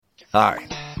Hi,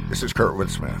 this is Kurtwood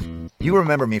Smith. You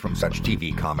remember me from such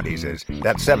TV comedies as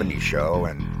That 70s Show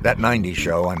and That 90s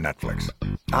Show on Netflix.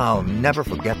 I'll never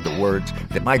forget the words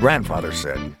that my grandfather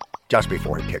said just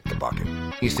before he kicked the bucket.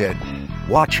 He said,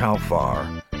 "Watch how far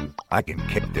I can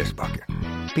kick this bucket."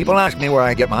 People ask me where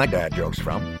I get my dad jokes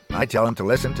from. I tell them to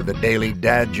listen to the Daily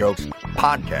Dad Jokes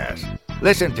podcast.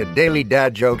 Listen to Daily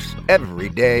Dad Jokes every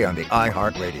day on the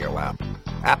iHeartRadio app,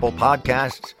 Apple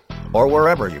Podcasts, or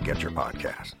wherever you get your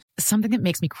podcasts. Something that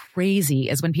makes me crazy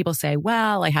is when people say,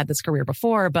 well, I had this career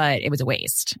before, but it was a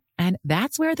waste. And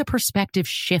that's where the perspective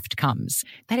shift comes,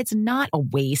 that it's not a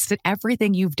waste, that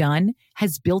everything you've done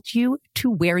has built you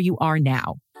to where you are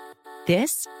now.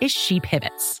 This is She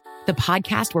Pivots, the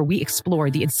podcast where we explore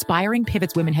the inspiring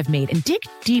pivots women have made and dig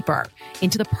deeper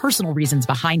into the personal reasons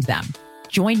behind them.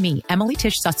 Join me, Emily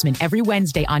Tish Sussman, every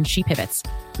Wednesday on She Pivots.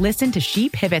 Listen to She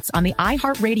Pivots on the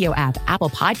iHeartRadio app,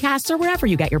 Apple Podcasts, or wherever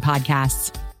you get your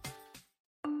podcasts.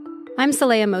 I'm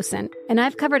Saleha Mohsin, and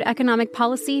I've covered economic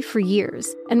policy for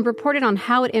years and reported on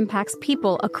how it impacts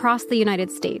people across the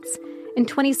United States. In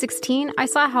 2016, I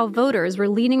saw how voters were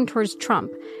leaning towards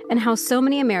Trump and how so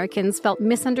many Americans felt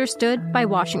misunderstood by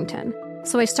Washington.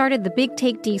 So I started The Big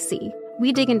Take DC.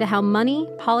 We dig into how money,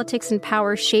 politics, and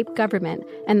power shape government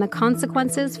and the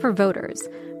consequences for voters.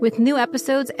 With new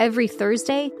episodes every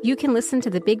Thursday, you can listen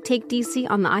to The Big Take DC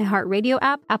on the iHeartRadio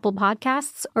app, Apple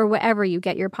Podcasts, or wherever you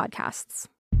get your podcasts.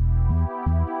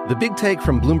 The Big Take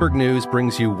from Bloomberg News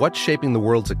brings you what's shaping the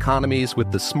world's economies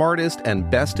with the smartest and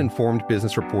best-informed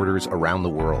business reporters around the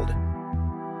world.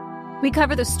 We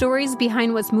cover the stories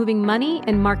behind what's moving money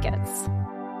and markets,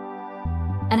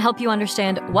 and help you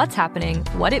understand what's happening,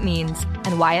 what it means,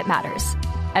 and why it matters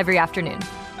every afternoon.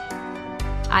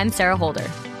 I'm Sarah Holder.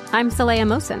 I'm Saleha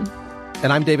Mohsin.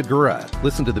 And I'm David Gura.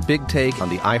 Listen to The Big Take on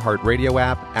the iHeartRadio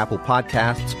app, Apple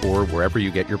Podcasts, or wherever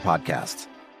you get your podcasts.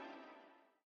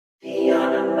 The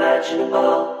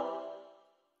unimaginable.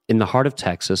 In the heart of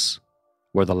Texas,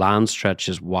 where the land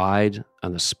stretches wide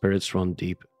and the spirits run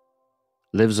deep,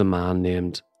 lives a man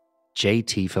named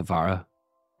J.T. Favara.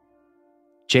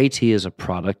 J.T. is a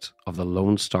product of the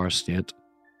Lone Star State,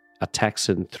 a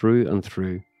Texan through and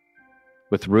through,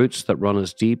 with roots that run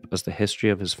as deep as the history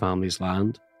of his family's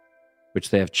land, which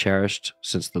they have cherished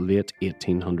since the late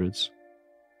 1800s.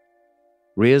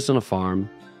 Raised on a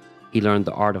farm, he learned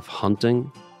the art of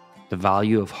hunting, the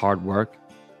value of hard work,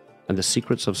 and the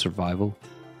secrets of survival.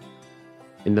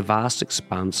 In the vast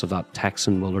expanse of that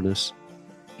Texan wilderness,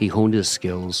 he honed his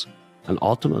skills and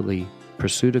ultimately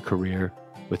pursued a career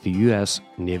with the U.S.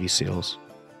 Navy SEALs.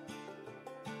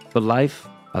 But life,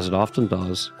 as it often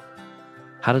does,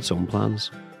 had its own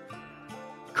plans.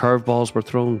 Curveballs were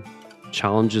thrown,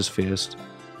 challenges faced,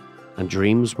 and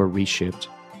dreams were reshaped.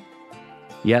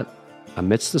 Yet,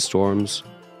 amidst the storms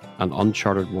and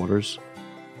uncharted waters,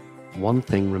 one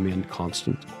thing remained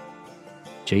constant: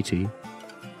 JT.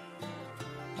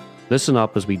 Listen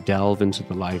up as we delve into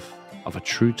the life of a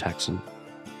true Texan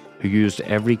who used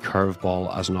every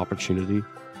curveball as an opportunity,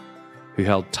 who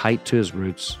held tight to his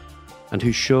roots, and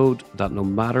who showed that no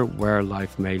matter where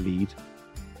life may lead,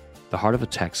 the heart of a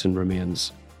Texan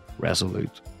remains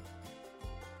resolute.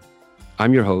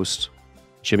 I'm your host,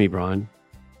 Jimmy Brown,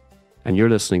 and you're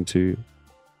listening to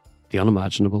The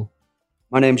Unimaginable.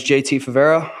 My name's JT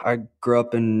Favara. I grew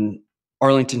up in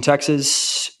Arlington,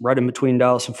 Texas, right in between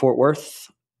Dallas and Fort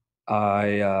Worth.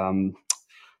 I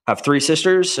have three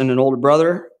sisters and an older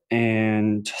brother,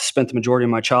 and spent the majority of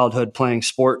my childhood playing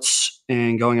sports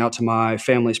and going out to my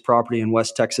family's property in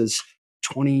West Texas.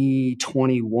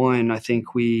 2021, I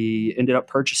think we ended up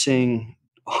purchasing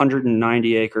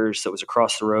 190 acres that was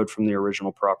across the road from the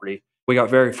original property. We got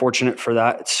very fortunate for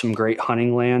that. It's some great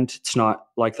hunting land. It's not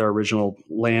like the original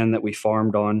land that we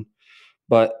farmed on,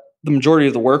 but the majority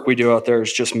of the work we do out there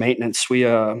is just maintenance. We,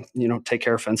 take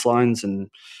care of fence lines and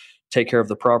take care of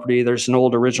the property. There's an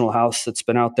old original house that's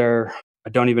been out there. I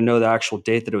don't even know the actual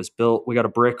date that it was built. We got a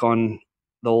brick on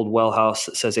the old well house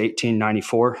that says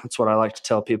 1894. That's what I like to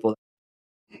tell people.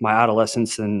 My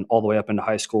adolescence and all the way up into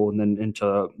high school and then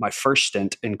into my first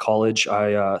stint in college,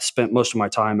 I spent most of my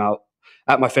time out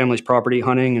at my family's property,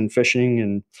 hunting and fishing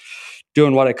and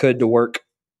doing what I could to work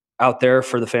out there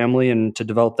for the family and to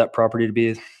develop that property to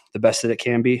be the best that it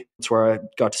can be. That's where I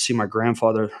got to see my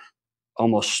grandfather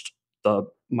almost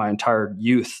my entire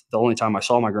youth. The only time I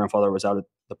saw my grandfather was out at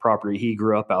the property. He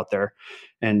grew up out there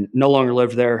and no longer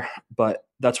lived there, but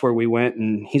that's where we went.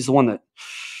 And he's the one that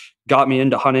got me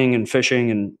into hunting and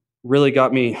fishing and really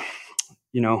got me,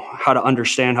 how to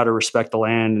understand how to respect the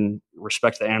land and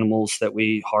respect the animals that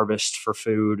we harvest for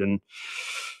food and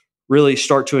really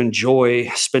start to enjoy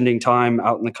spending time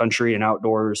out in the country and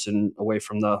outdoors and away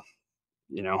from the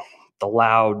the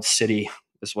loud city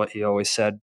is what he always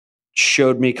said,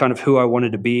 showed me kind of who I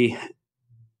wanted to be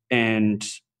and,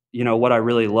 what I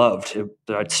really loved.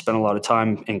 I'd spent a lot of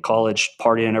time in college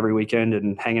partying every weekend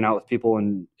and hanging out with people.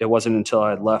 And it wasn't until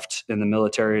I had left in the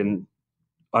military and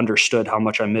understood how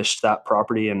much I missed that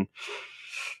property and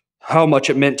how much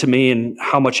it meant to me and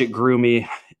how much it grew me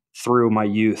through my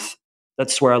youth.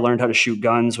 That's where I learned how to shoot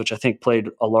guns, which I think played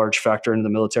a large factor into the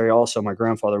military. Also, my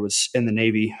grandfather was in the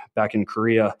Navy back in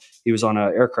Korea. He was on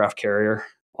an aircraft carrier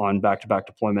on back-to-back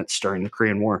deployments during the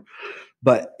Korean War.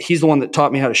 But he's the one that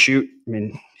taught me how to shoot. I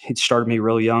mean, he started me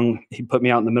real young. He put me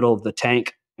out in the middle of the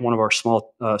tank, one of our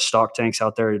small stock tanks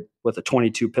out there with a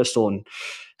 .22 pistol, and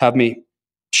have me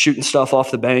shooting stuff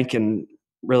off the bank and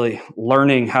really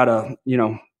learning how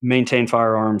to, maintain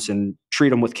firearms and treat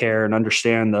them with care and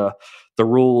understand the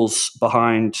rules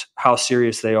behind how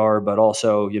serious they are, but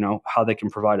also, how they can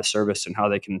provide a service and how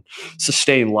they can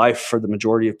sustain life for the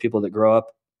majority of people that grow up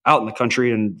out in the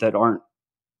country and that aren't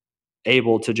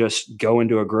able to just go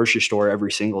into a grocery store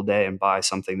every single day and buy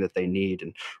something that they need,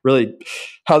 and really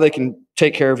how they can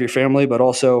take care of your family, but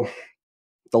also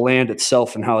the land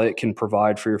itself and how it can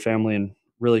provide for your family and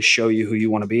really show you who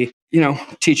you want to be,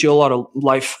 teach you a lot of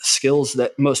life skills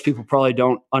that most people probably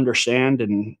don't understand.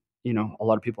 And, a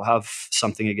lot of people have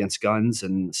something against guns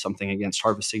and something against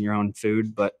harvesting your own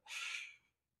food. But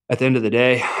at the end of the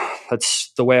day,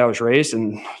 that's the way I was raised,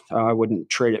 and I wouldn't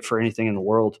trade it for anything in the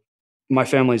world. My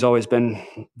family's always been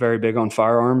very big on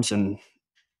firearms, and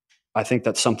I think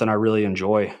that's something I really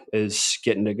enjoy, is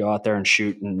getting to go out there and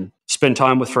shoot and spend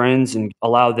time with friends and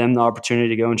allow them the opportunity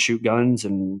to go and shoot guns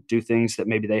and do things that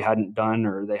maybe they hadn't done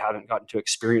or they haven't gotten to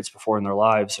experience before in their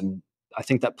lives. And I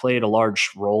think that played a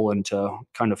large role into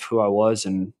kind of who I was,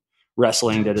 and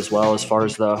wrestling did as well, as far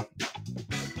as I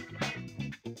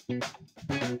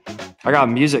got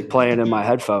music playing in my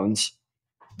headphones.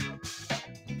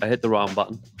 I hit the wrong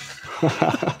button.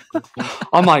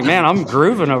 I'm like, man, I'm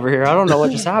grooving over here. I don't know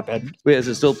what just happened. Wait, is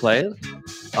it still playing?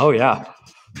 Oh, yeah.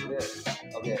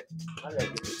 Okay.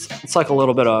 It's like a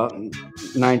little bit of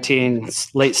late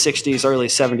 60s, early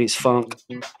 70s funk.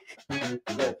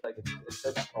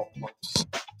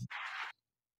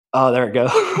 Oh, there it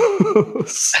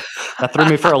goes. That threw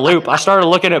me for a loop. I started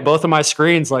looking at both of my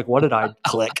screens like, what did I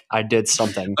click? I did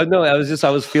something. No, I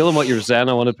was feeling what you were saying.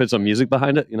 I want to put some music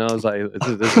behind it. I was like, this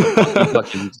is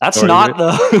a that's not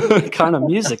the kind of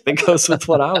music that goes with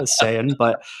what I was saying,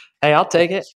 but hey, I'll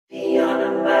take it. The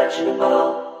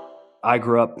unimaginable. I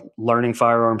grew up learning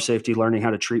firearm safety, learning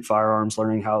how to treat firearms,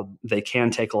 learning how they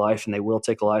can take a life and they will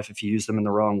take a life if you use them in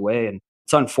the wrong way. And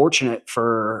it's unfortunate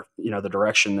for, the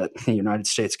direction that the United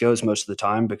States goes most of the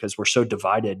time, because we're so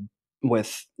divided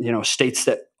with, states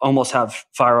that almost have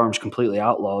firearms completely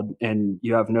outlawed, and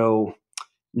you have no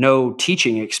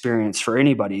teaching experience for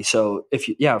anybody. So if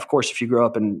you grow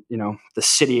up in, the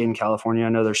city in California, I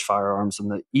know there's firearms on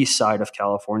the east side of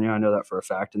California. I know that for a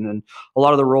fact. And then a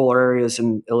lot of the rural areas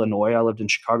in Illinois, I lived in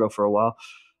Chicago for a while.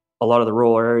 A lot of the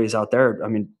rural areas out there, I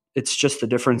mean, it's just the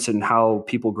difference in how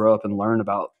people grow up and learn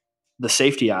about the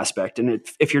safety aspect. And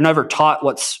if you're never taught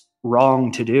what's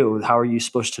wrong to do, how are you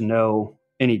supposed to know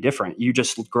any different? You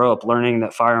just grow up learning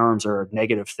that firearms are a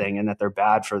negative thing and that they're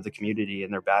bad for the community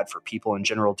and they're bad for people in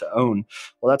general to own.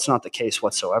 Well, that's not the case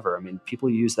whatsoever. I mean, people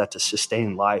use that to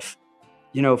sustain life.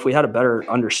 If we had a better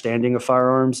understanding of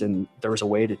firearms and there was a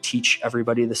way to teach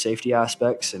everybody the safety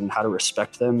aspects and how to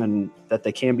respect them and that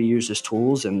they can be used as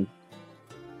tools and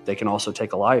they can also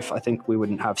take a life, I think we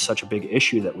wouldn't have such a big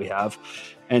issue that we have.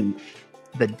 And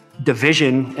the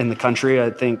division in the country,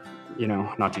 I think,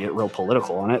 not to get real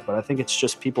political on it, but I think it's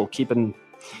just people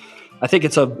I think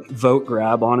it's a vote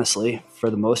grab, honestly, for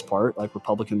the most part. Like,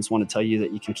 Republicans want to tell you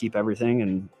that you can keep everything,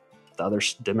 and the other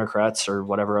Democrats or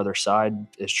whatever other side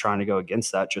is trying to go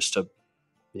against that just to,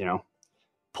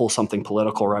 pull something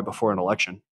political right before an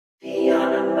election. The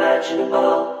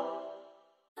unimaginable.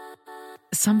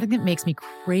 Something that makes me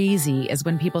crazy is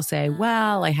when people say,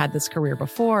 well, I had this career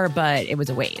before, but it was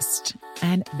a waste.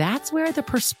 And that's where the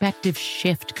perspective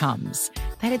shift comes,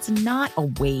 that it's not a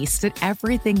waste, that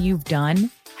everything you've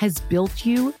done has built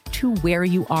you to where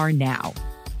you are now.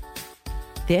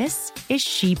 This is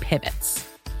She Pivots,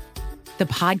 the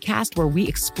podcast where we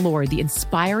explore the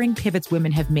inspiring pivots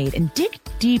women have made and dig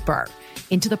deeper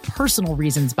into the personal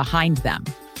reasons behind them.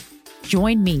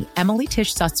 Join me, Emily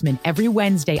Tish Sussman, every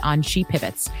Wednesday on She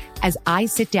Pivots as I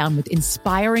sit down with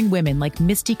inspiring women like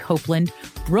Misty Copeland,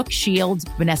 Brooke Shields,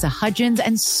 Vanessa Hudgens,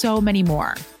 and so many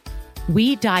more.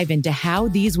 We dive into how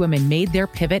these women made their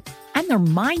pivot and their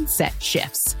mindset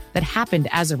shifts that happened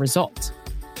as a result.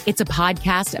 It's a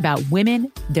podcast about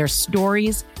women, their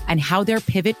stories, and how their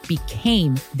pivot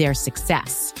became their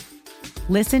success.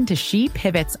 Listen to She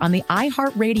Pivots on the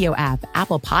iHeartRadio app,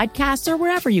 Apple Podcasts, or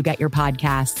wherever you get your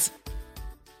podcasts.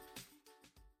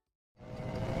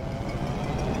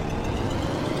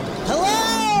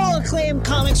 Hello, acclaimed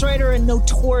comics writer and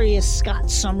notorious Scott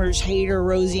Summers hater,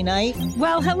 Rosie Knight.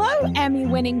 Well, hello,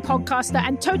 Emmy-winning podcaster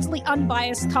and totally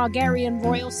unbiased Targaryen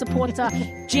royal supporter,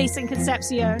 Jason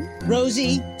Concepcion.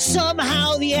 Rosie,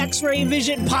 somehow the X-Ray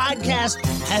Vision podcast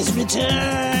has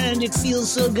returned. It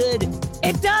feels so good.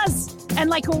 It does. And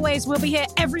like always, we'll be here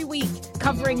every week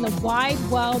covering the wide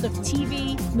world of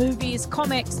TV, movies,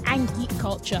 comics, and geek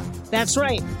culture. That's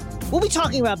right. We'll be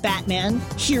talking about Batman,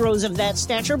 heroes of that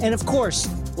stature, and of course,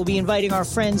 we'll be inviting our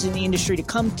friends in the industry to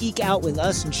come geek out with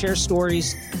us and share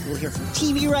stories. We'll hear from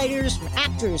TV writers, from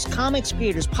actors, comics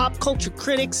creators, pop culture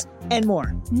critics, and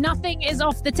more. Nothing is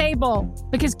off the table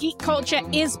because geek culture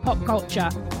is pop culture,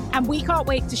 and we can't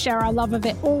wait to share our love of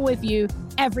it all with you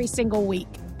every single week.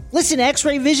 Listen to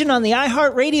X-Ray Vision on the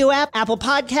iHeartRadio app, Apple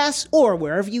Podcasts, or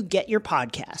wherever you get your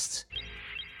podcasts.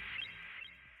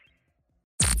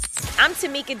 I'm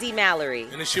Tamika D. Mallory.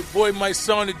 And it's your boy, my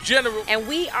son, the General. And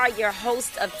we are your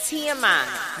hosts of TMI.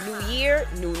 New year,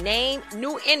 new name,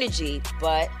 new energy,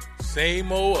 but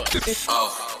same old us.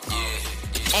 Oh,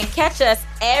 yeah. And catch us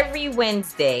every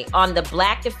Wednesday on the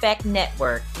Black Effect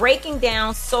Network, breaking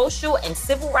down social and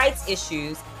civil rights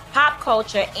issues, pop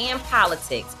culture, and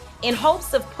politics, in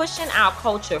hopes of pushing our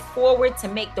culture forward to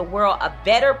make the world a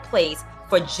better place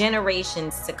for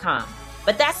generations to come.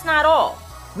 But that's not all.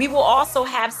 We will also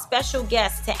have special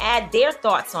guests to add their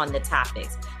thoughts on the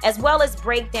topics, as well as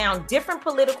break down different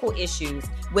political issues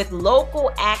with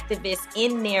local activists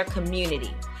in their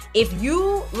community. If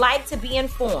you like to be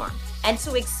informed and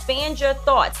to expand your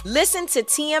thoughts, listen to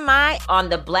TMI on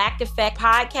the Black Effect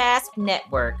Podcast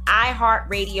Network,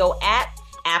 iHeartRadio app,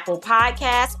 Apple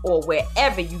Podcasts, or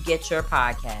wherever you get your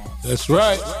podcasts. That's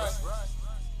right.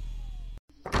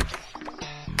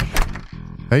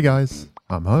 Hey guys,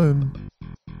 I'm home.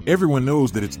 Everyone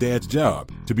knows that it's Dad's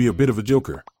job to be a bit of a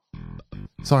joker.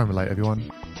 Sorry I'm late,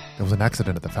 everyone. There was an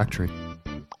accident at the factory.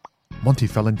 Monty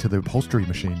fell into the upholstery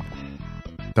machine.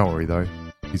 Don't worry though,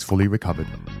 he's fully recovered.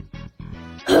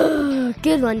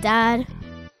 Good one, Dad.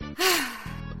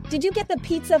 Did you get the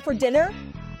pizza for dinner?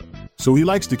 So he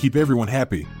likes to keep everyone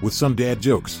happy with some dad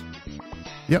jokes.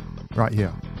 Yep, right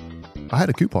here. I had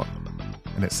a coupon,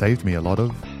 and it saved me a lot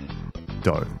of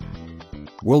dough.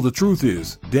 Well, the truth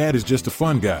is, Dad is just a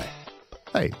fun guy.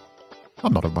 Hey,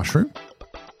 I'm not a mushroom.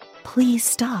 Please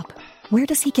stop. Where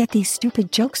does he get these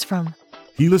stupid jokes from?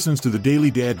 He listens to the Daily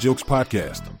Dad Jokes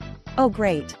podcast. Oh,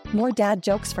 great. More dad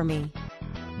jokes for me.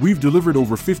 We've delivered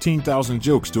over 15,000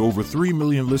 jokes to over 3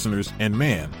 million listeners, and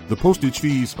man, the postage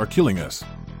fees are killing us.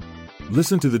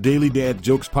 Listen to the Daily Dad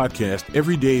Jokes podcast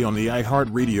every day on the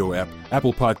iHeartRadio app,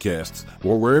 Apple Podcasts,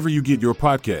 or wherever you get your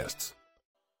podcasts.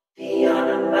 The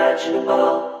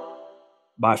unimaginable.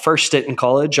 My first stint in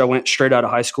college, I went straight out of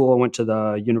high school. I went to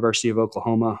the University of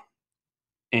Oklahoma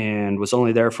and was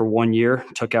only there for 1 year,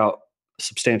 took out a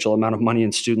substantial amount of money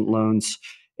in student loans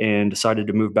and decided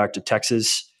to move back to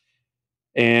Texas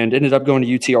and ended up going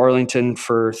to UT Arlington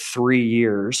for 3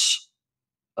 years,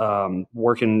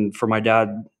 working for my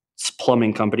dad's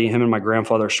plumbing company. Him and my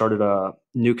grandfather started a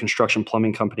new construction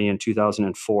plumbing company in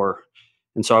 2004.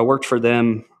 And so I worked for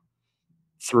them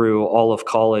through all of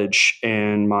college.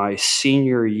 And my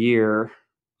senior year,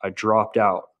 I dropped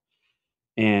out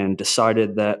and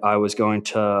decided that I was going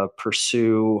to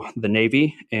pursue the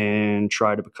Navy and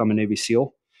try to become a Navy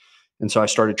SEAL. And so I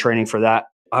started training for that.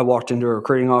 I walked into a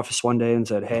recruiting office one day and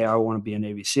said, "Hey, I want to be a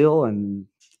Navy SEAL." And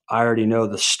I already know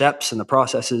the steps and the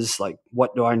processes. Like,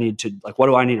 what do I need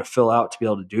to fill out to be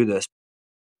able to do this?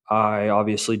 I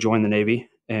obviously joined the Navy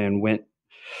and went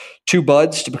to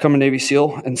BUD/S to become a Navy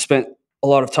SEAL and spent a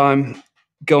lot of time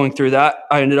going through that.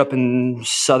 I ended up in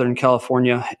Southern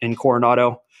California in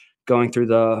Coronado, going through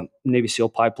the Navy SEAL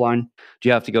pipeline. Do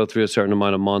you have to go through a certain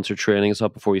amount of months or training and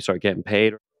stuff before you start getting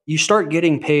paid? You start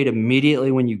getting paid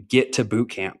immediately when you get to boot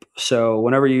camp. So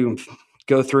whenever you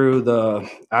go through the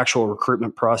actual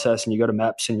recruitment process and you go to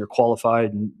MEPS and you're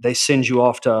qualified, and they send you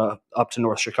off to up to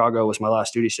North Chicago was my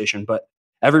last duty station. But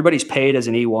everybody's paid as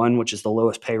an E1, which is the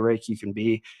lowest pay rate you can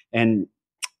be. And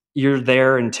you're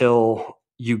there until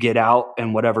you get out,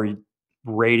 and whatever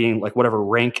rating, like whatever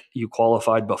rank you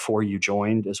qualified before you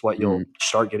joined is what you'll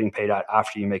start getting paid at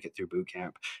after you make it through boot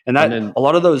camp. And a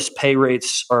lot of those pay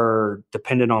rates are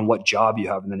dependent on what job you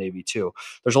have in the Navy too.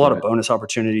 There's a lot of bonus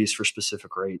opportunities for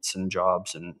specific rates and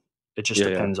jobs, and it just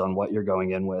depends on what you're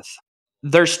going in with.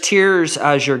 There's tiers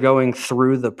as you're going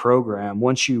through the program.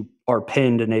 Once you are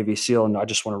pinned a Navy SEAL. And I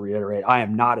just want to reiterate, I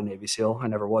am not a Navy SEAL. I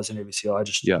never was a Navy SEAL. I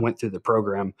just went through the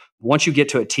program. Once you get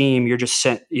to a team, you're just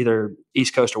sent either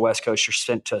East Coast or West Coast. You're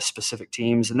sent to specific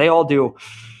teams, and they all do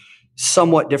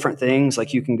somewhat different things.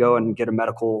 Like you can go and get a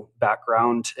medical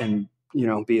background and, you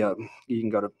can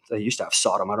go to, they used to have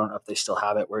Sodom. I don't know if they still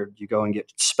have it, where you go and get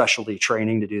specialty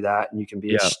training to do that. And you can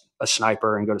be a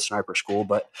sniper and go to sniper school.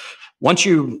 But once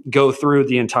you go through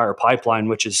the entire pipeline,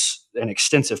 which is an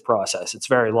extensive process, it's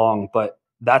very long, but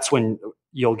that's when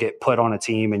you'll get put on a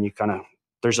team, and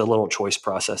there's a little choice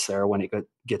process there when it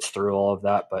gets through all of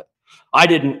that. But I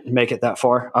didn't make it that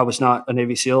far. I was not a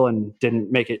Navy SEAL and didn't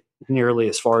make it nearly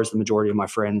as far as the majority of my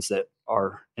friends that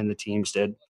are in the teams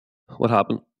did. What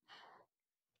happened?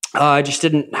 I just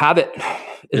didn't have it.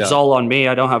 It's all on me.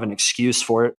 I don't have an excuse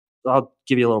for it. I'll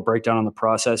give you a little breakdown on the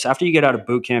process. After you get out of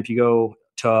boot camp, you go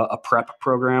to a prep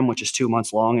program, which is 2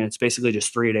 months long, and it's basically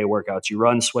just 3-day workouts. You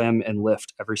run, swim, and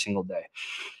lift every single day.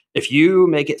 If you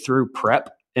make it through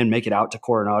prep and make it out to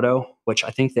Coronado, which I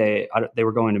think they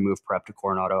were going to move prep to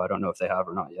Coronado. I don't know if they have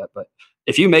or not yet, but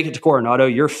if you make it to Coronado,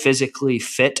 you're physically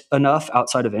fit enough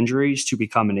outside of injuries to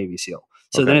become a Navy SEAL.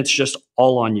 So then it's just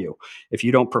all on you. If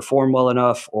you don't perform well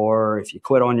enough, or if you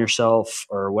quit on yourself,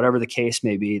 or whatever the case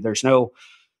may be, there's no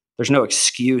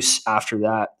excuse after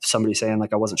that. Somebody saying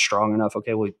like, I wasn't strong enough.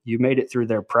 Okay, well, you made it through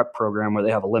their prep program where they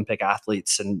have Olympic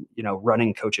athletes and,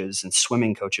 running coaches and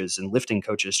swimming coaches and lifting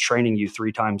coaches training you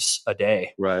 3 times a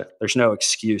day. Right. There's no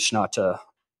excuse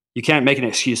you can't make an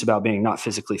excuse about being not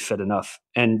physically fit enough.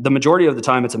 And the majority of the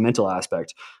time it's a mental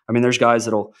aspect. I mean, there's guys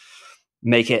that'll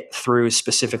make it through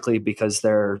specifically because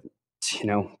their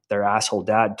asshole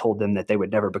dad told them that they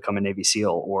would never become a Navy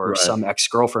SEAL, or some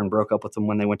ex-girlfriend broke up with them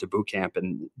when they went to boot camp.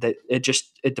 And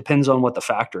it depends on what the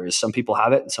factor is. Some people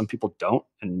have it and some people don't.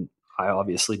 And I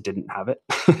obviously didn't have it.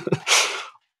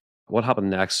 What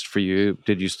happened next for you?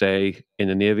 Did you stay in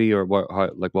the Navy, or what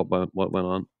went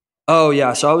on? Oh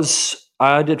yeah. So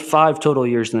I did 5 total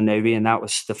years in the Navy, and that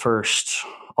was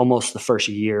almost the first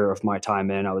year of my time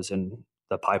in. I was in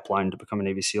the pipeline to become a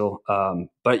Navy SEAL.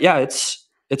 But yeah,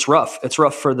 it's rough. It's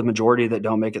rough for the majority that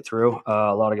don't make it through.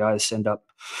 A lot of guys end up,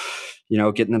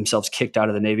 getting themselves kicked out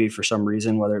of the Navy for some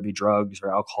reason, whether it be drugs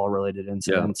or alcohol related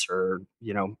incidents, or,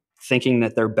 thinking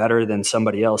that they're better than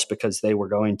somebody else because they were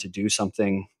going to do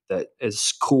something that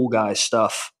is cool guy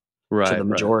stuff to the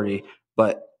majority.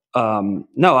 But no,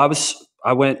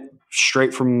 I went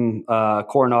straight from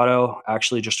Coronado,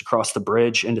 actually just across the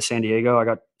bridge into San Diego. I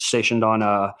got stationed on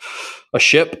a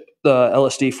ship, the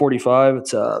LSD 45.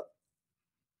 It's a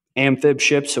amphib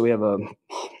ship. So we have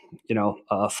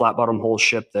a flat bottom hull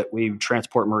ship that we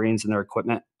transport Marines and their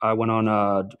equipment. I went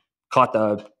on, caught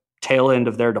the tail end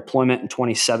of their deployment in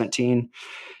 2017.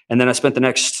 And then I spent the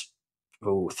next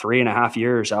 3.5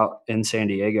 years out in San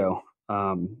Diego,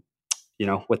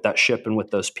 with that ship and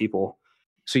with those people.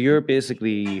 So you're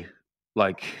basically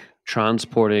like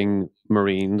transporting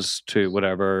Marines to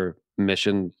whatever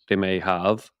mission they may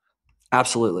have?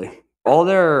 Absolutely. All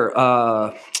their,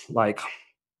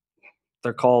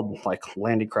 they're called like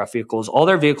landing craft vehicles, all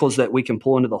their vehicles that we can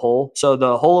pull into the hull. So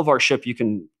the hull of our ship, you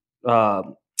can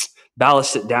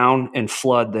ballast it down and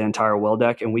flood the entire well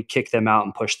deck, and we kick them out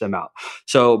and push them out.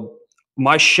 So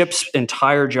my ship's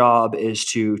entire job is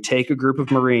to take a group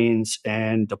of Marines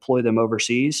and deploy them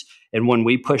overseas. And when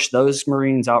we push those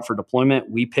Marines out for deployment,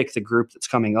 we pick the group that's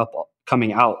coming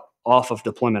out off of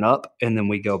deployment up, and then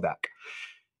we go back.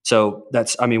 So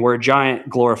we're a giant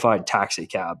glorified taxi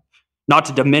cab. Not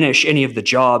to diminish any of the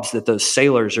jobs that those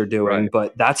sailors are doing,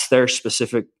 but that's their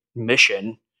specific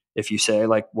mission. If you say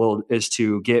is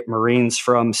to get Marines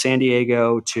from San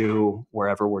Diego to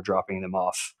wherever we're dropping them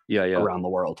off around the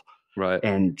world. Right.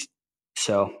 And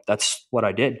so that's what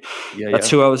I did. That's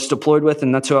who I was deployed with,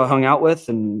 and that's who I hung out with.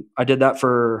 And I did that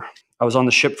I was on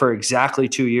the ship for exactly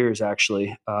 2 years,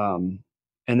 actually. And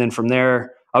then from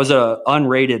there, I was an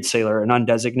unrated sailor, an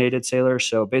undesignated sailor.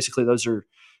 So basically those are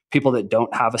people that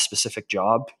don't have a specific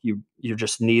job. You're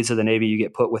just needs of the Navy. You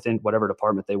get put within whatever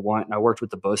department they want. And I worked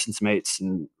with the bosun's mates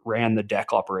and ran the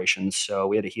deck operations. So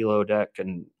we had a helo deck,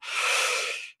 and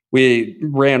we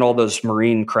ran all those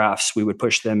Marine crafts. We would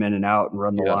push them in and out and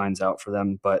run the lines out for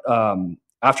them. But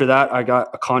after that, I got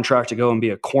a contract to go and be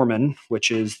a corpsman,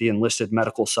 which is the enlisted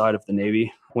medical side of the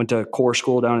Navy. Went to Corps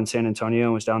School down in San Antonio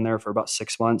and was down there for about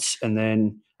 6 months, and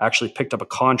then actually picked up a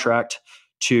contract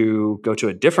to go to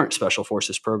a different special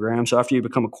forces program. So after you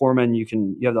become a corpsman, you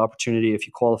have the opportunity, if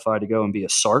you qualify, to go and be a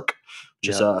SARC, which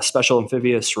is a special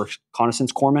amphibious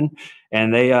reconnaissance corpsman.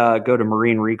 And they go to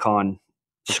Marine Recon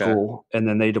school, and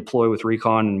then they deploy with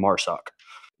Recon and MARSOC.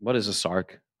 What is a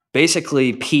SARC?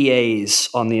 basically PAs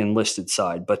on the enlisted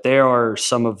side, but they are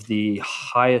some of the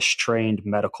highest trained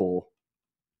medical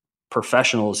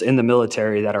professionals in the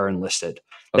military that are enlisted.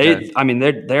 Okay.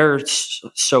 They're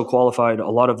so qualified. A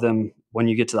lot of them, when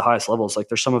you get to the highest levels, like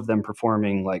there's some of them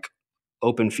performing like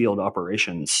open field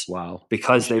operations. Wow.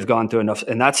 Because they've gone through enough.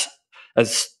 And that's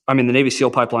the Navy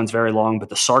SEAL pipeline's very long, but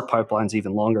the SARC pipeline's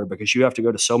even longer because you have to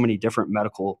go to so many different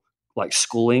medical like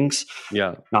schoolings.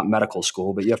 Yeah. Not medical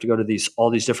school, but you have to go to all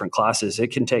these different classes.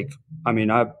 It can take,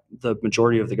 the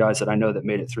majority of the guys that I know that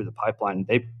made it through the pipeline,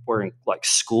 they were in like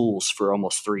schools for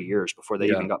almost 3 years before they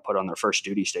even got put on their first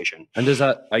duty station. And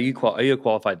are you a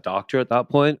qualified doctor at that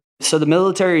point? So the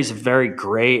military is a very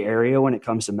gray area when it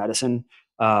comes to medicine.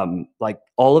 Like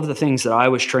all of the things that I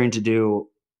was trained to do,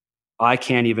 I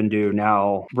can't even do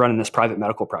now running this private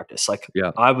medical practice.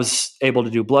 I was able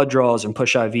to do blood draws and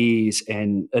push IVs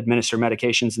and administer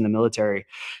medications in the military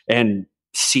and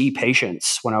see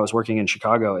patients when I was working in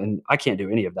Chicago. And I can't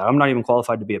do any of that. I'm not even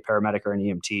qualified to be a paramedic or an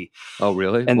EMT. Oh,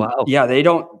 really? And wow. Yeah,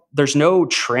 there's no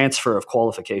transfer of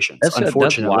qualifications.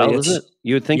 Unfortunately, that's wild, isn't it?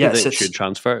 You would think that it should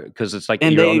transfer because it's like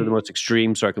you're under the most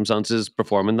extreme circumstances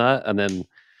performing that. And then,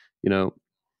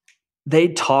 they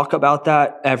talk about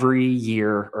that every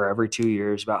year or every 2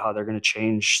 years about how they're going to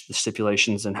change the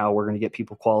stipulations and how we're going to get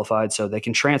people qualified so they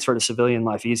can transfer to civilian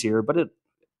life easier, but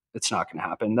it's not going to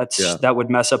happen. That would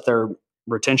mess up their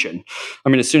retention.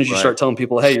 As soon as you start telling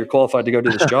people, hey, you're qualified to go do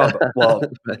this job, well,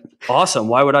 awesome.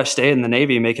 Why would I stay in the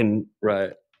Navy making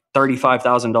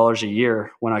 $35,000 a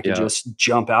year when I could just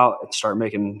jump out and start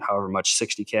making however much,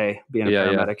 $60K being a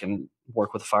paramedic and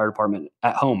work with the fire department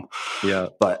at home. Yeah.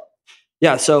 But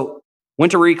yeah, so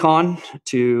went to recon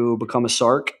to become a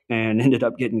SARC and ended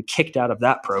up getting kicked out of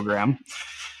that program.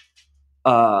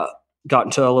 Got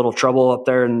into a little trouble up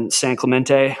there in San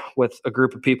Clemente with a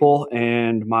group of people.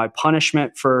 And my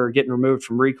punishment for getting removed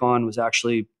from recon was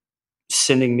actually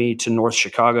sending me to North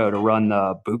Chicago to run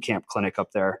the boot camp clinic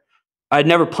up there. I'd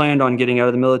never planned on getting out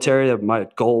of the military. My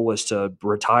goal was to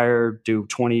retire, do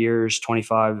 20 years,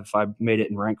 25, if I made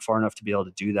it in rank far enough to be able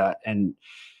to do that. And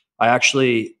I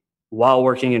actually, while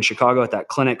working in Chicago at that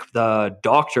clinic, the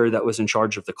doctor that was in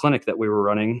charge of the clinic that we were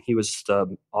running, he was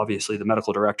obviously the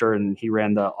medical director, and he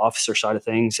ran the officer side of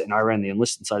things, and I ran the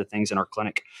enlisted side of things in our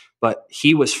clinic. But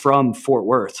he was from Fort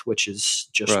Worth, which is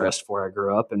just west of where I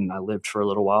grew up, and I lived for a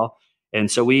little while.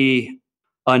 And so we,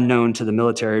 unknown to the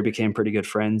military, became pretty good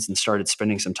friends and started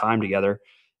spending some time together.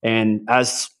 And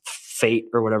as fate,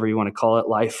 or whatever you want to call it,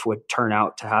 life would turn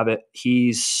out to have it,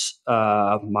 he's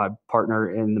my partner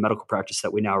in the medical practice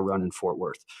that we now run in Fort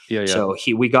Worth. So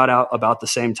we got out about the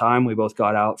same time. We both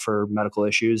got out for medical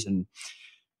issues, and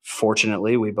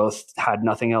fortunately we both had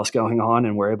nothing else going on,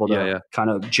 and we're able to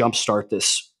kind of jumpstart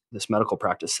this medical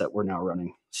practice that we're now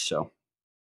running. So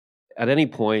at any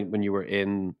point when you were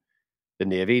in the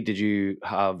Navy, did you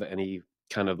have any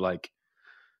kind of like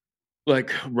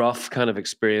rough kind of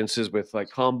experiences with like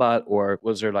combat, or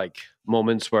was there like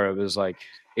moments where it was like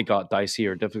it got dicey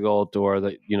or difficult, or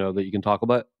that that you can talk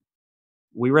about?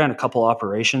 We ran a couple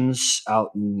operations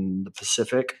out in the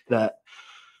Pacific that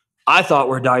I thought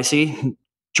were dicey.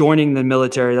 Joining the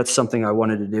military, that's something I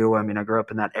wanted to do. I grew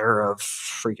up in that era of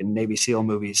freaking Navy SEAL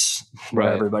movies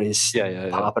where everybody's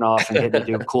popping off and getting to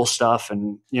do cool stuff.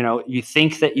 And, you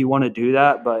think that you want to do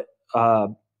that, but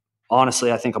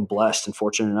honestly, I think I'm blessed and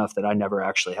fortunate enough that I never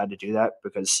actually had to do that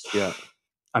because,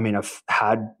 I've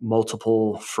had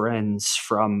multiple friends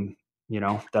from,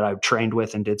 that I've trained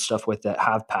with and did stuff with that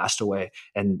have passed away,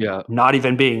 and not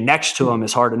even being next to them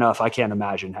is hard enough. I can't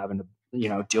imagine having to,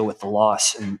 deal with the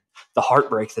loss and the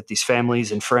heartbreak that these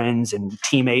families and friends and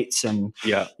teammates and,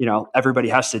 everybody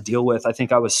has to deal with. I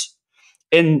think I was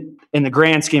in the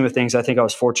grand scheme of things, I think I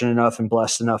was fortunate enough and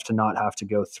blessed enough to not have to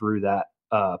go through that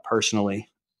personally.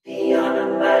 The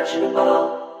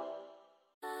unimaginable.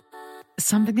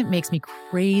 Something that makes me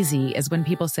crazy is when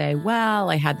people say,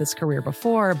 well, I had this career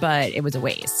before, but it was a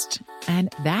waste.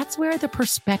 And that's where the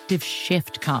perspective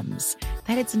shift comes,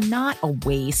 that it's not a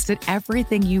waste, that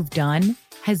everything you've done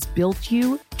has built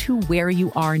you to where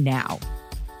you are now.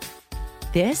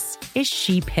 This is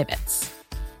She Pivots,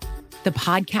 the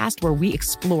podcast where we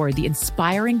explore the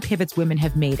inspiring pivots women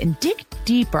have made and dig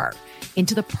deeper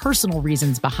into the personal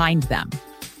reasons behind them.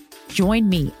 Join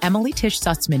me, Emily Tish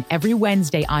Sussman, every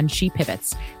Wednesday on She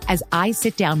Pivots as I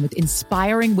sit down with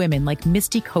inspiring women like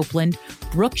Misty Copeland,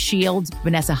 Brooke Shields,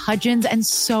 Vanessa Hudgens, and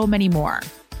so many more.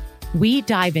 We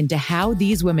dive into how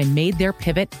these women made their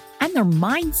pivot and their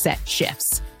mindset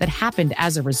shifts that happened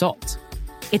as a result.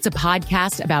 It's a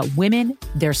podcast about women,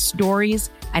 their stories,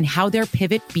 and how their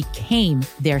pivot became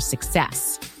their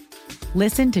success.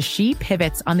 Listen to She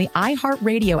Pivots on the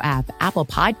iHeartRadio app, Apple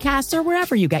Podcasts, or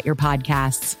wherever you get your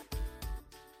podcasts.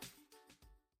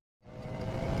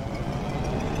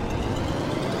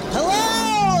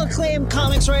 Hello, acclaimed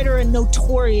comics writer and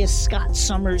notorious Scott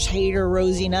Summers hater,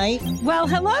 Rosie Knight. Well,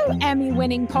 hello,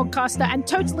 Emmy-winning podcaster and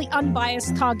totally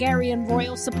unbiased Targaryen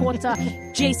royal supporter,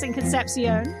 Jason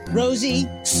Concepcion. Rosie,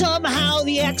 somehow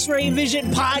the X-Ray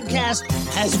Vision podcast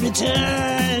has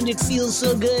returned. It feels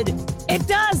so good. It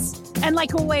does. And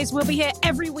like always, we'll be here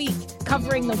every week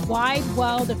covering the wide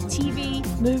world of TV,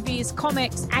 movies,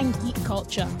 comics, and geek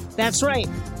culture. That's right.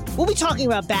 We'll be talking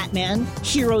about Batman,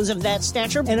 heroes of that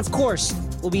stature, and of course,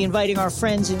 we'll be inviting our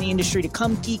friends in the industry to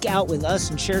come geek out with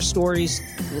us and share stories.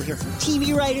 We'll hear from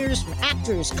TV writers, from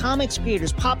actors, comics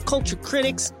creators, pop culture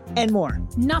critics, and more.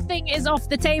 Nothing is off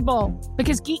the table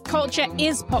because geek culture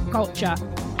is pop culture,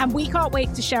 and we can't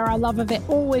wait to share our love of it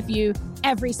all with you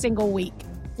every single week.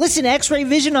 Listen to X-Ray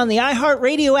Vision on the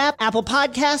iHeartRadio app, Apple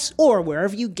Podcasts, or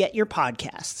wherever you get your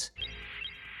podcasts.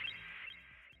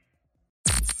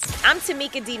 I'm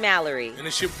Tamika D. Mallory. And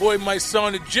it's your boy, my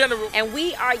son, the General. And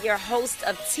we are your hosts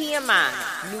of TMI.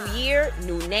 New year,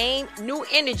 new name, new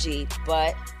energy,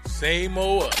 but same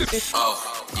old us.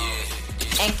 Oh,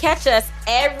 yeah. And catch us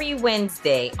every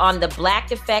Wednesday on the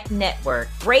Black Effect Network,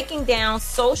 breaking down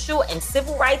social and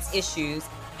civil rights issues,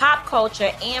 pop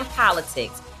culture, and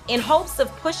politics, in hopes of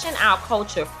pushing our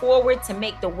culture forward to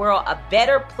make the world a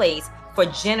better place for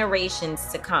generations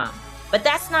to come. But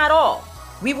that's not all.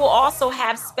 We will also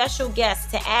have special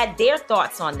guests to add their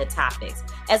thoughts on the topics,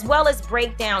 as well as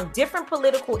break down different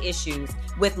political issues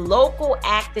with local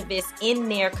activists in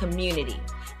their community.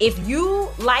 If you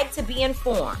like to be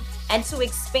informed and to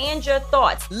expand your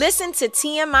thoughts, listen to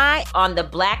TMI on the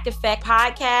Black Effect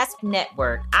Podcast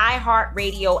Network,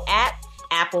 iHeartRadio app,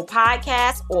 Apple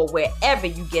Podcasts, or wherever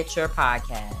you get your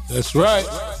podcasts. That's right.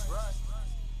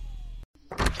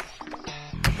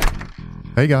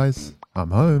 Hey guys, I'm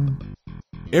home.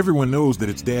 Everyone knows that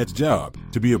it's Dad's job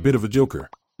to be a bit of a joker.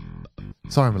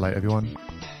 Sorry I'm late, everyone.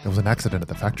 There was an accident at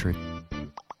the factory.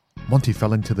 Monty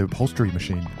fell into the upholstery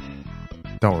machine.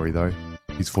 Don't worry though,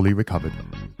 he's fully recovered.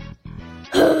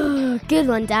 Good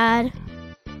one, Dad.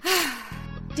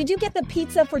 Did you get the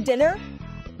pizza for dinner?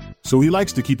 So he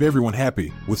likes to keep everyone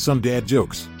happy with some dad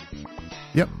jokes.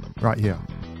 Yep, right here.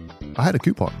 I had a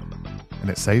coupon, and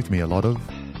it saved me a lot of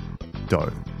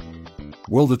dough.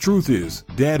 Well, the truth is,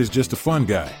 Dad is just a fun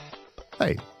guy.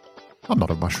 Hey, I'm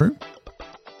not a mushroom.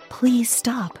 Please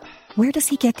stop. Where does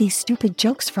he get these stupid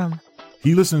jokes from?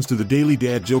 He listens to the Daily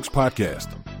Dad Jokes podcast.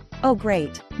 Oh,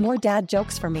 great. More dad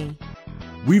jokes for me.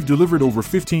 We've delivered over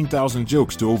 15,000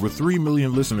 jokes to over 3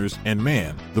 million listeners, and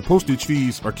man, the postage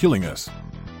fees are killing us.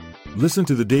 Listen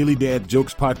to the Daily Dad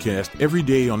Jokes podcast every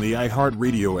day on the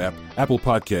iHeartRadio app, Apple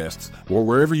Podcasts, or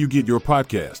wherever you get your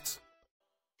podcasts.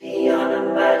 The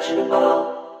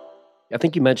unimaginable. I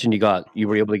think you mentioned you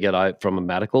were able to get out from a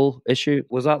medical issue.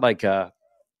 Was that like a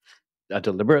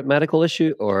deliberate medical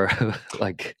issue, or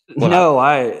like? No,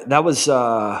 I was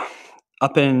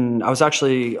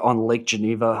actually on Lake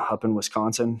Geneva up in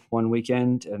Wisconsin one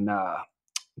weekend, and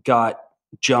got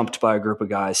jumped by a group of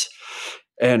guys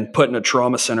and put in a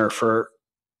trauma center for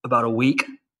about a week.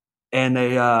 And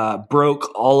they broke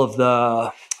all of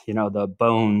the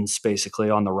bones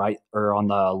basically on the right or on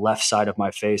the left side of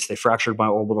my face. They fractured my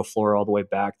orbital floor all the way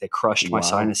back. They crushed my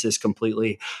sinuses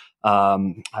completely.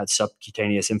 I had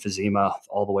subcutaneous emphysema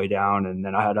all the way down. And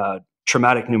then I had a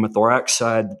traumatic pneumothorax.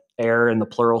 I had air in the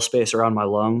pleural space around my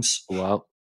lungs. Wow.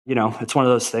 It's one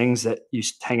of those things that you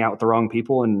hang out with the wrong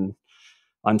people. And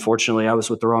unfortunately, I was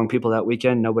with the wrong people that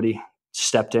weekend. Nobody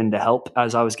stepped in to help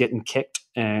as I was getting kicked.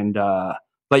 And,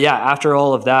 but yeah, after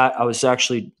all of that, I was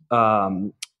actually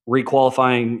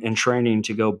requalifying and training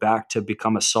to go back to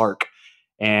become a SARC.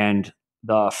 And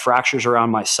the fractures around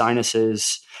my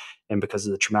sinuses, and because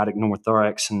of the traumatic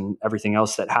pneumothorax and everything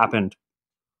else that happened,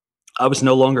 I was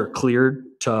no longer cleared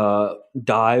to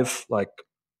dive like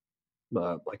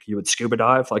you would scuba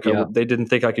dive. They didn't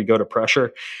think I could go to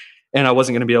pressure, and I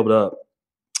wasn't going to be able to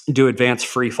do advanced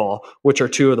free fall, which are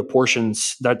two of the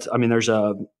portions there's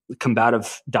a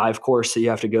combative dive course that you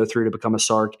have to go through to become a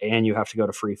SARC, and you have to go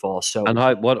to free fall. So, and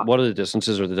what are the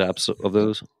distances or the depths of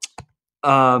those?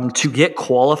 To get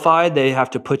qualified, they have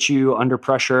to put you under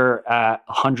pressure at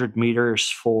 100 meters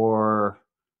for,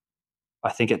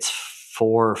 I think it's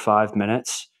 4 or 5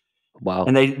 minutes. Wow.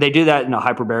 And they do that in a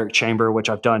hyperbaric chamber, which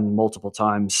I've done multiple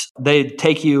times. They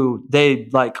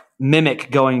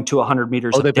mimic going to 100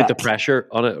 meters. Oh, they of put depth. the pressure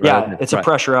on it? Yeah, it's a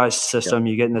pressurized system.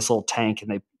 You get in this little tank and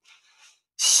they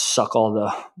suck all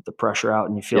the pressure out,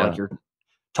 and you feel like you're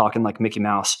talking like Mickey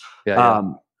Mouse.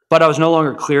 but I was no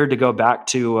longer cleared to go back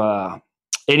to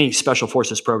any special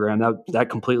forces program. That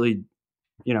completely,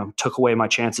 took away my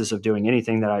chances of doing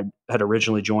anything that I had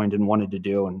originally joined and wanted to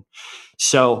do. And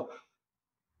so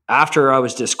after I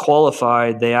was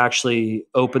disqualified, they actually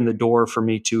opened the door for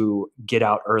me to get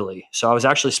out early. So I was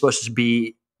actually supposed to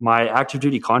be, my active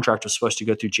duty contract was supposed to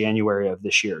go through January of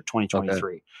this year,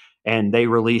 2023. Okay. And they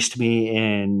released me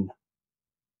in,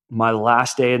 my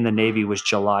last day in the Navy was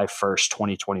July 1st,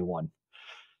 2021.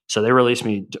 So they released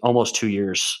me almost 2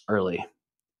 years early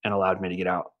and allowed me to get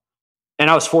out. And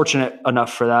I was fortunate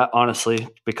enough for that, honestly,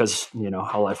 because,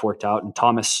 how life worked out. And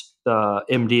Thomas, the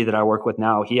MD that I work with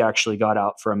now, he actually got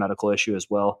out for a medical issue as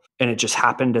well. And it just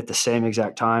happened at the same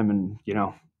exact time and,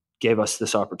 gave us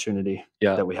this opportunity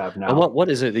that we have now. And what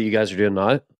is it that you guys are doing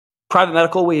now? Private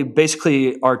medical, we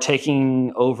basically are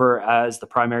taking over as the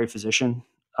primary physician.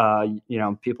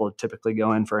 People typically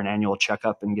go in for an annual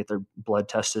checkup and get their blood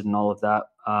tested and all of that.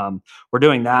 We're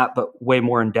doing that, but way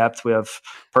more in depth. We have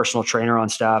personal trainer on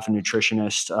staff, a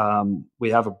nutritionist.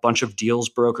 We have a bunch of deals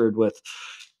brokered with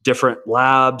different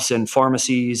labs and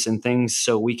pharmacies and things,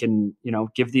 so we can,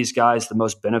 give these guys the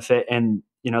most benefit and,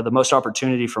 the most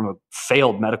opportunity from a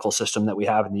failed medical system that we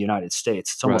have in the United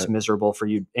States. It's almost miserable for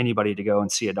anybody to go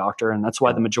and see a doctor. And that's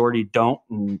why the majority don't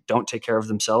take care of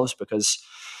themselves, because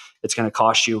it's going to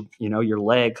cost you, your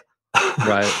leg,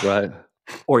 right,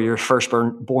 or your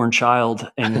firstborn child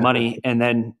and money, and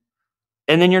then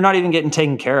you're not even getting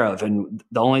taken care of. And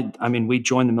we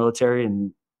joined the military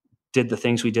and did the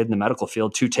things we did in the medical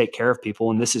field to take care of people,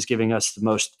 and this is giving us the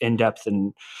most in-depth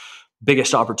and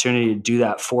biggest opportunity to do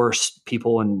that for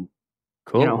people, and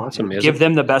that's amazing. Give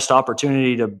them the best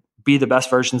opportunity to be the best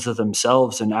versions of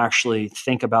themselves and actually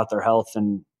think about their health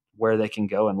and where they can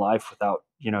go in life without,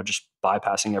 just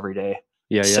bypassing every day,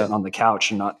 sitting on the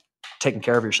couch and not taking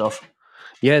care of yourself.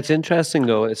 Yeah, it's interesting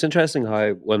though. It's interesting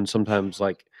how when sometimes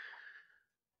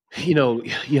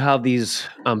you have these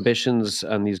ambitions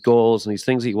and these goals and these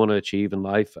things that you want to achieve in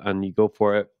life and you go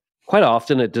for it. Quite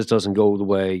often it just doesn't go the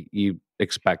way you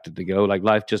expect it to go. Like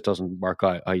life just doesn't work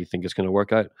out how you think it's going to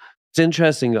work out. It's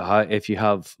interesting how if you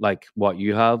have like what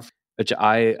you have, which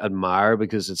I admire,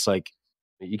 because it's like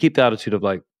you keep the attitude of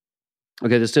like,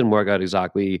 okay, this didn't work out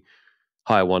exactly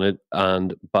how I wanted,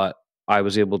 but I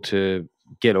was able to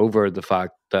get over the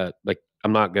fact that like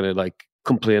I'm not going to like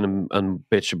complain and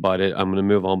bitch about it. I'm going to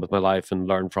move on with my life and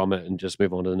learn from it and just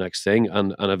move on to the next thing.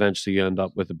 And eventually you end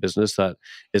up with a business that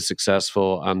is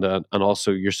successful. And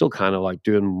also you're still kind of like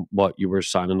doing what you were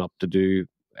signing up to do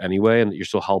anyway. And you're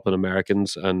still helping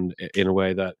Americans and in a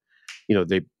way that,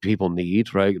 people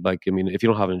need, right? Like, I mean, if you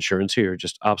don't have insurance here, you're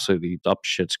just absolutely up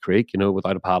shit's creek,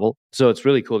 without a paddle. So it's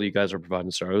really cool that you guys are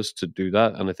providing service to do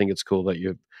that. And I think it's cool that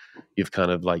you've kind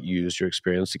of like used your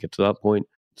experience to get to that point.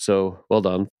 So well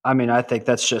done. I mean, I think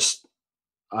that's just,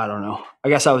 I don't know. I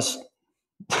guess I was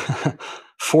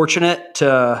fortunate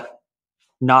to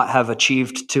not have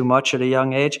achieved too much at a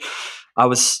young age. I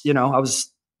was,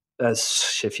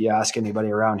 as if you ask anybody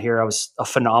around here, I was a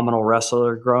phenomenal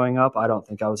wrestler growing up. I don't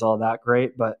think I was all that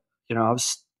great, but I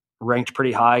was ranked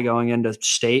pretty high going into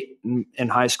state in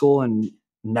high school and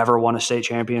never won a state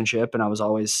championship. And I was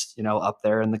always, up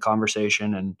there in the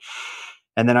conversation.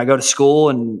 And then I go to school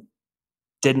and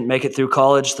didn't make it through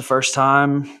college the first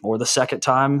time or the second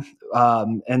time.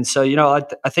 And so,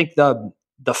 I think the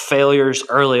failures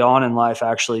early on in life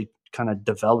actually kind of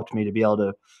developed me to be able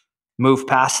to move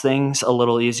past things a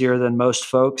little easier than most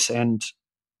folks. And,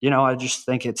 I just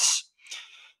think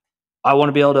I want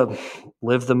to be able to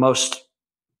live the most,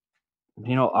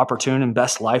 opportune and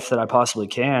best life that I possibly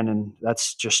can. And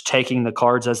that's just taking the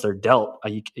cards as they're dealt.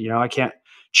 I can't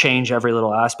change every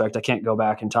little aspect. I can't go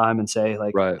back in time and say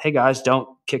like, hey guys, don't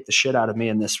kick the shit out of me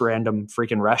in this random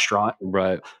freaking restaurant.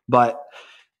 Right. But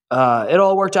it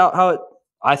all worked out how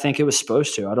I think it was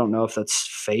supposed to. I don't know if that's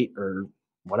fate or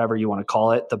whatever you want to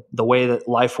call it, the way that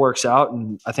life works out.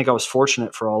 And I think I was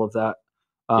fortunate for all of that.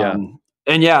 And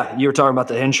you were talking about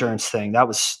the insurance thing.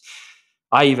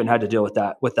 I even had to deal with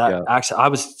that accident. I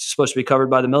was supposed to be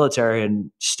covered by the military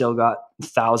and still got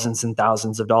thousands and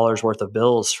thousands of dollars worth of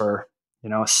bills for, a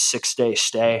 6-day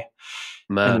stay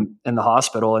in the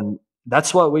hospital. And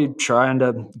that's what we're trying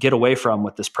to get away from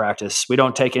with this practice. We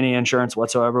don't take any insurance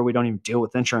whatsoever. We don't even deal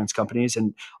with insurance companies.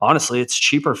 And honestly, it's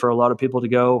cheaper for a lot of people to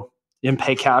go and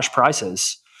pay cash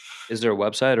prices. Is there a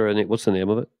website or what's the name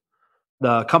of it?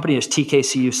 The company is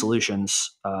TKCU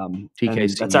Solutions.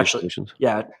 TKCU that's actually, Solutions.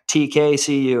 Yeah,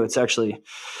 TKCU. It's actually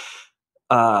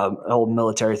an old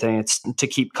military thing. It's to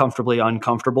keep comfortably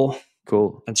uncomfortable.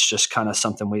 Cool. It's just kind of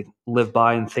something we live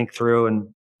by and think through.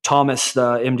 And Thomas,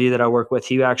 the MD that I work with,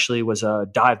 he actually was a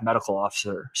dive medical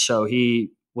officer. So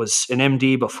he was an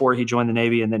MD before he joined the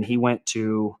Navy, and then he went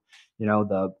to,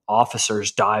 the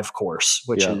officers dive course,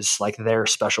 which is like their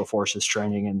special forces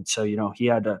training. And so,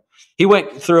 he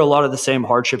went through a lot of the same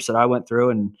hardships that I went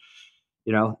through, and,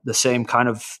 the same kind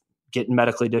of getting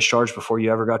medically discharged before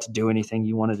you ever got to do anything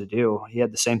you wanted to do. He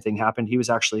had the same thing happen. He was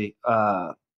actually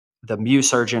the MEU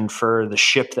surgeon for the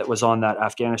ship that was on that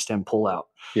Afghanistan pullout.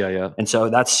 Yeah. And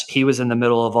so he was in the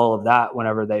middle of all of that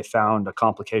whenever they found a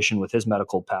complication with his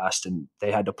medical past, and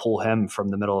they had to pull him from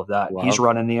the middle of that. Wow. He's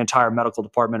running the entire medical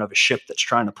department of a ship that's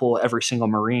trying to pull every single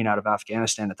Marine out of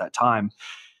Afghanistan at that time.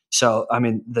 So, I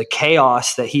mean, the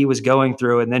chaos that he was going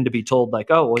through, and then to be told like,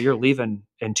 oh, well, you're leaving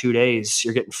in 2 days,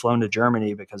 you're getting flown to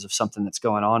Germany because of something that's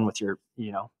going on with your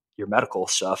medical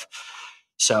stuff.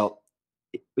 So,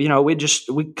 we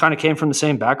kind of came from the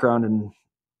same background, and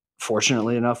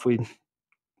fortunately enough, we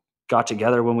got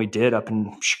together when we did up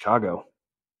in Chicago.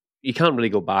 You can't really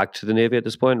go back to the Navy at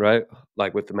this point, right?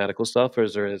 Like with the medical stuff, or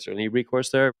is there any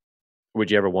recourse there?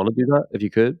 Would you ever want to do that if you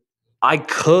could? I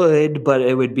could, but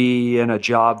it would be in a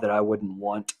job that I wouldn't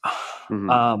want.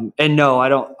 Mm-hmm. And no, I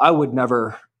don't. I would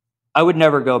never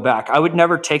go back. I would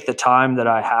never take the time that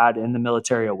I had in the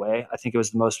military away. I think it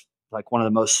was one of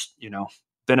the most,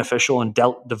 beneficial and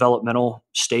developmental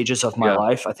stages of my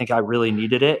life. I think I really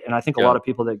needed it. And I think a lot of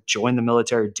people that join the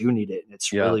military do need it. And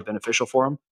it's really beneficial for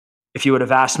them. If you would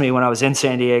have asked me when I was in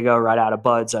San Diego right out of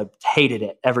buds, I hated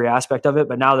it, every aspect of it.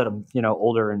 But now that I'm,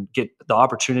 older and get the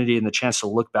opportunity and the chance to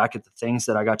look back at the things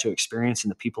that I got to experience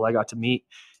and the people I got to meet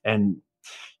and,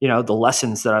 the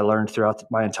lessons that I learned throughout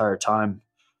my entire time,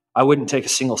 I wouldn't take a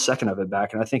single second of it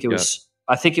back. And I think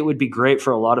I think it would be great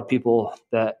for a lot of people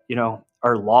that,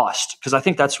 are lost, because I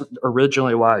think that's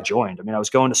originally why I joined. I mean, I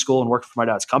was going to school and working for my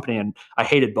dad's company, and I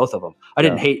hated both of them. I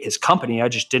didn't hate his company.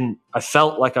 I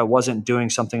felt like I wasn't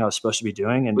doing something I was supposed to be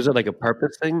doing. And was it like a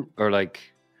purpose thing, or like?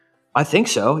 I think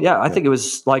so. Yeah. I think it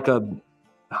was like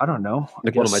I don't know.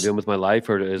 Like, what am I doing with my life?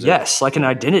 Or is it like an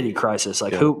identity crisis?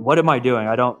 Like what am I doing?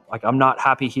 I'm not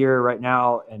happy here right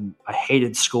now. And I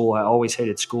hated school. I always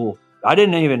hated school. I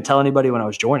didn't even tell anybody when I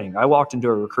was joining. I walked into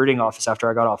a recruiting office after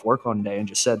I got off work one day and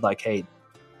just said like, hey,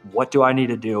 what do I need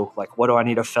to do? Like, what do I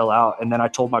need to fill out? And then I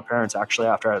told my parents actually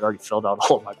after I had already filled out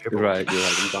all of my paperwork. Right. You're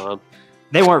like, I'm gone.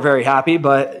 They weren't very happy,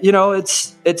 but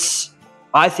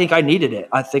I think I needed it.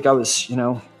 I think I was,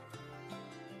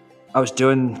 I was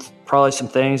doing probably some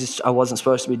things I wasn't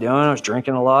supposed to be doing. I was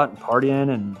drinking a lot and partying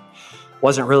and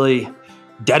wasn't really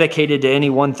dedicated to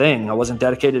any one thing. I wasn't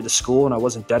dedicated to school and I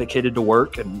wasn't dedicated to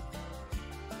work. And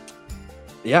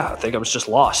I think I was just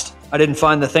lost. I didn't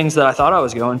find the things that I thought I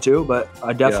was going to, but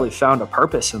I definitely found a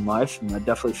purpose in life. And I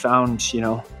definitely found,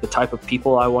 the type of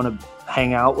people I want to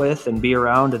hang out with and be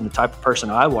around and the type of person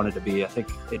I wanted to be. I think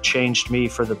it changed me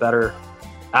for the better.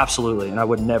 Absolutely. And I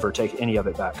would never take any of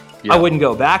it back. I wouldn't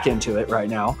go back into it right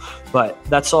now, but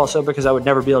that's also because I would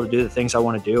never be able to do the things I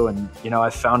want to do. And,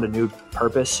 I found a new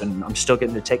purpose and I'm still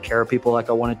getting to take care of people like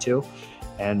I wanted to.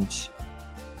 And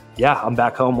I'm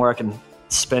back home where I can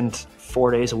spend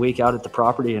 4 days a week out at the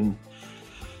property and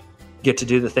get to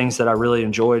do the things that I really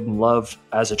enjoyed and loved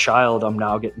as a child. I'm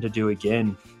now getting to do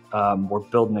again. We're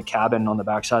building a cabin on the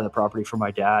backside of the property for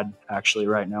my dad actually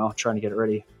right now, trying to get it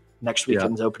ready. Next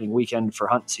weekend's opening weekend for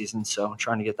hunt season. So I'm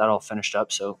trying to get that all finished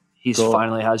up. So he's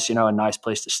finally has, a nice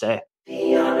place to stay.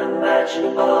 The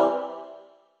unimaginable.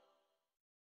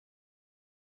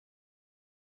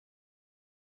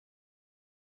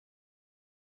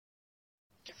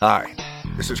 Hi,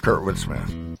 this is Kurt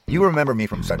Woodsmith. You remember me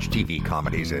from such TV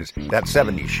comedies as That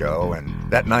 70s Show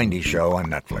and That 90s Show on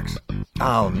Netflix.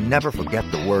 I'll never forget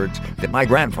the words that my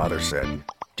grandfather said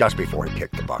just before he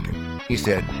kicked the bucket. He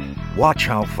said, "Watch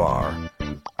how far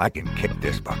I can kick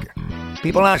this bucket."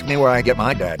 People ask me where I get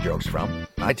my dad jokes from.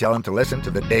 I tell them to listen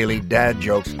to the Daily Dad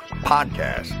Jokes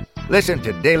podcast. Listen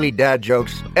to Daily Dad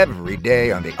Jokes every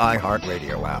day on the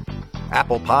iHeartRadio app,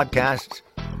 Apple Podcasts,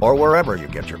 or wherever you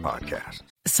get your podcasts.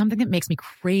 Something that makes me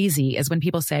crazy is when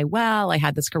people say, well, I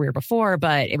had this career before,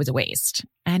 but it was a waste.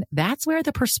 And that's where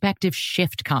the perspective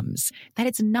shift comes, that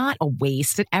it's not a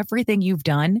waste, that everything you've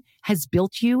done has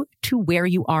built you to where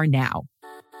you are now.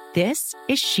 This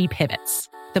is She Pivots,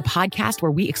 the podcast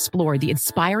where we explore the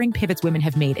inspiring pivots women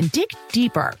have made and dig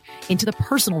deeper into the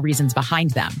personal reasons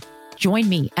behind them. Join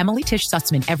me, Emily Tish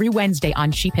Sussman, every Wednesday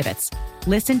on She Pivots.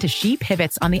 Listen to She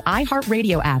Pivots on the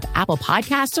iHeartRadio app, Apple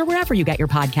Podcasts, or wherever you get your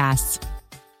podcasts.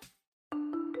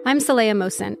 I'm Saleha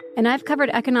Mohsen, and I've covered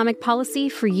economic policy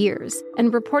for years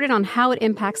and reported on how it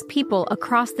impacts people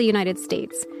across the United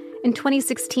States. In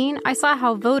 2016, I saw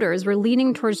how voters were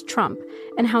leaning towards Trump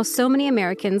and how so many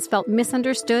Americans felt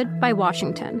misunderstood by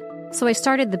Washington. So I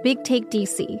started The Big Take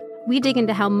DC, we dig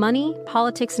into how money,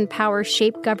 politics, and power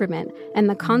shape government and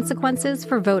the consequences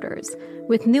for voters.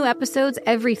 With new episodes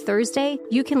every Thursday,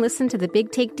 you can listen to The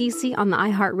Big Take DC on the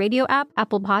iHeartRadio app,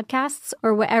 Apple Podcasts,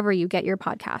 or wherever you get your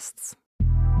podcasts.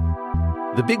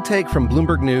 The Big Take from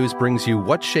Bloomberg News brings you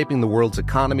what's shaping the world's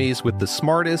economies with the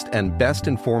smartest and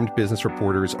best-informed business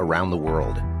reporters around the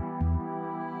world.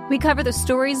 We cover the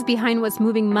stories behind what's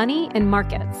moving money and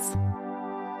markets,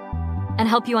 and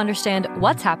help you understand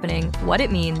what's happening, what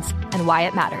it means, and why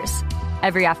it matters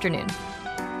every afternoon.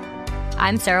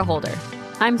 I'm Sarah Holder.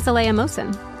 I'm Saleha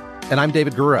Mohsin. And I'm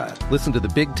David Gura. Listen to The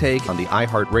Big Take on the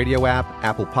iHeartRadio app,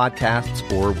 Apple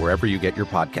Podcasts, or wherever you get your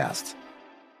podcasts.